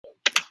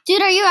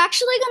Dude, are you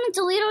actually gonna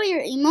delete all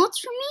your emotes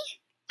for me?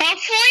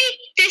 Hopefully,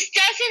 this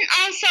doesn't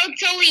also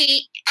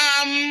delete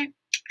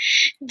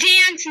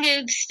dance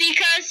moves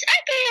because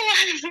I paid a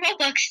lot of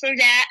Robux for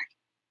that.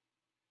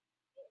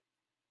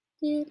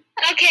 Dude.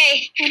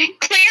 Okay,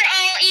 clear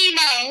all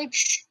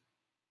emotes.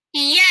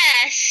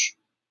 Yes.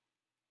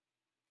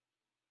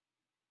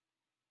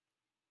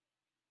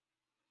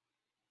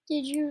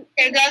 Did you?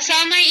 There goes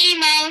all my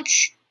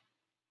emotes.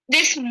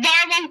 This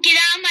bar won't get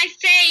out of my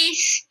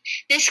face.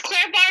 This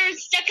clear bar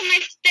is stuck in my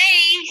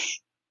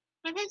face.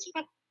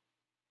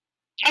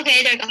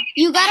 Okay, there we go.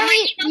 You gotta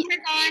emotes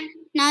are gone.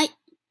 Now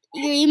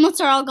your emotes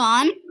are all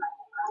gone?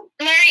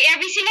 Larry,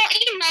 every single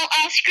emote,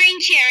 I'll screen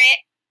share it.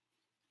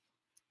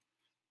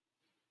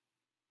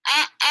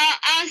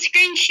 I'll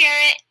screen share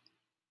it.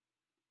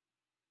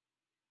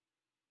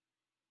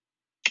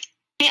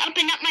 I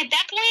open up my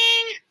back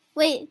wing.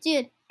 Wait,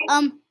 dude.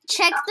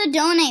 Check the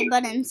donate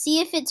button. See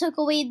if it took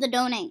away the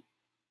donate.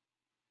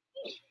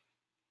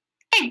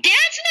 My dance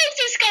moves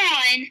is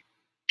gone.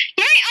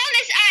 Right on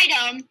this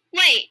item.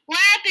 Wait, what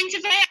happens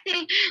if I have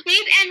to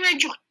leave and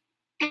rejoin?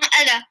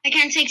 I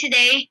can't say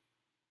today.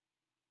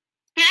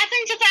 What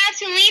happens if I have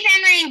to leave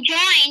and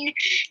rejoin?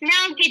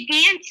 Now get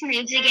dance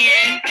moves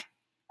again.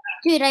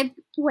 Dude,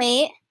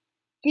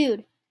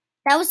 Dude,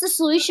 that was the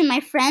solution. My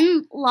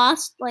friend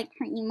lost, like,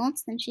 her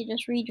emotes, then she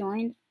just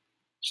rejoined.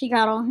 She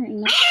got all her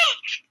emotes.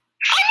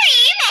 All my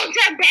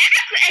emotes are back!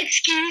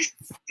 Excuse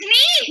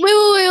me!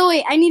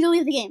 Wait. I need to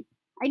leave the game.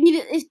 I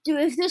need to,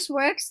 if this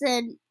works,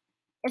 then,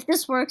 if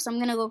this works, I'm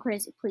gonna go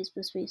crazy. Please.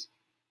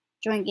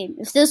 Join game.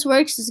 If this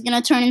works, it's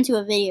gonna turn into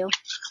a video.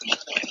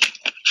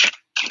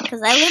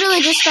 Because I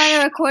literally just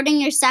started recording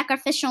your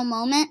sacrificial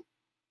moment.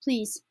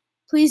 Please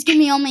give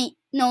me all my...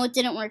 No, it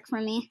didn't work for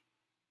me.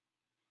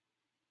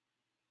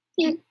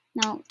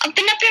 No.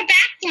 Open up your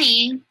back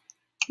wing.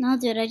 No,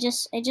 dude, I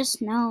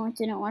just know it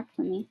didn't work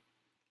for me.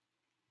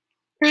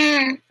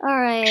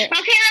 Alright. Okay, let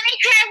me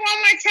try one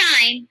more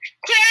time.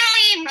 Clear all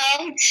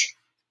emotes.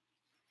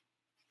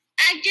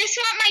 I just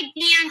want my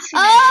dance moves.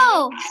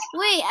 Oh,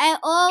 wait,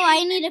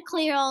 I need to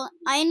clear all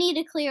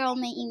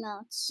my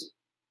emotes.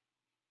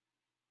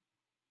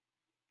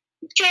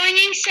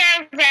 Joining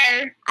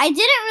server. I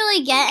didn't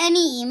really get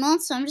any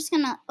emotes, so I'm just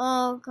gonna...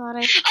 Oh, God. All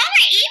my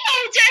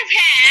emotes are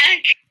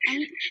back! I'm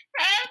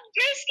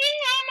risking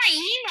all my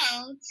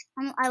emotes.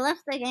 I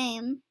left the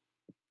game,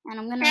 and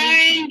I'm gonna...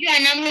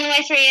 I'm gonna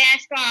wait for your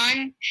ass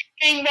on.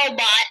 Doing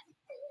robot.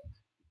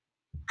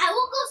 I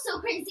will go so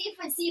crazy if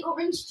I see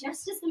orange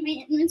just as the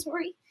main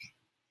inventory.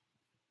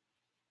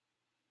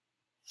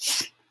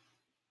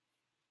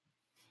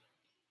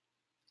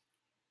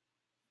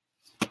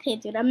 Okay,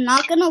 dude, I'm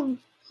not gonna...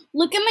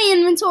 Look at my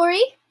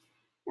inventory.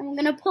 I'm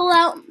gonna pull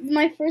out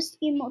my first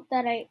emote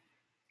that I...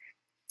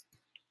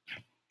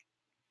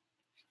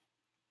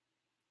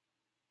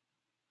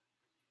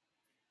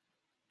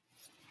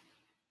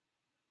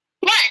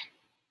 What?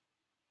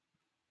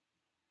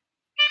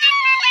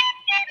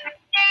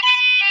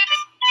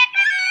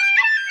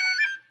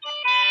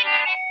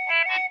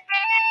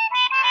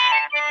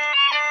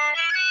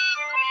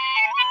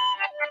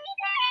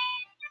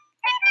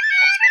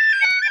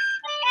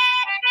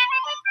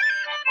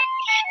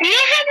 Do you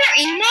have your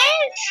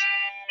emotes?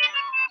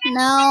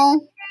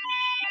 No.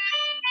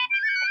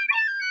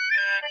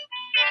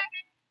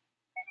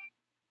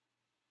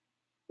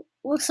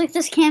 Looks like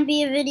this can't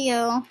be a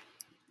video.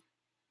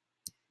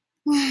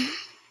 You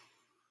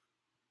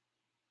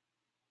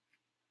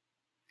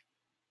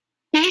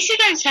should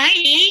go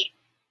inside.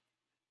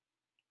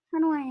 How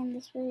do I end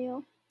this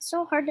video? It's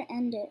so hard to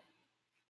end it.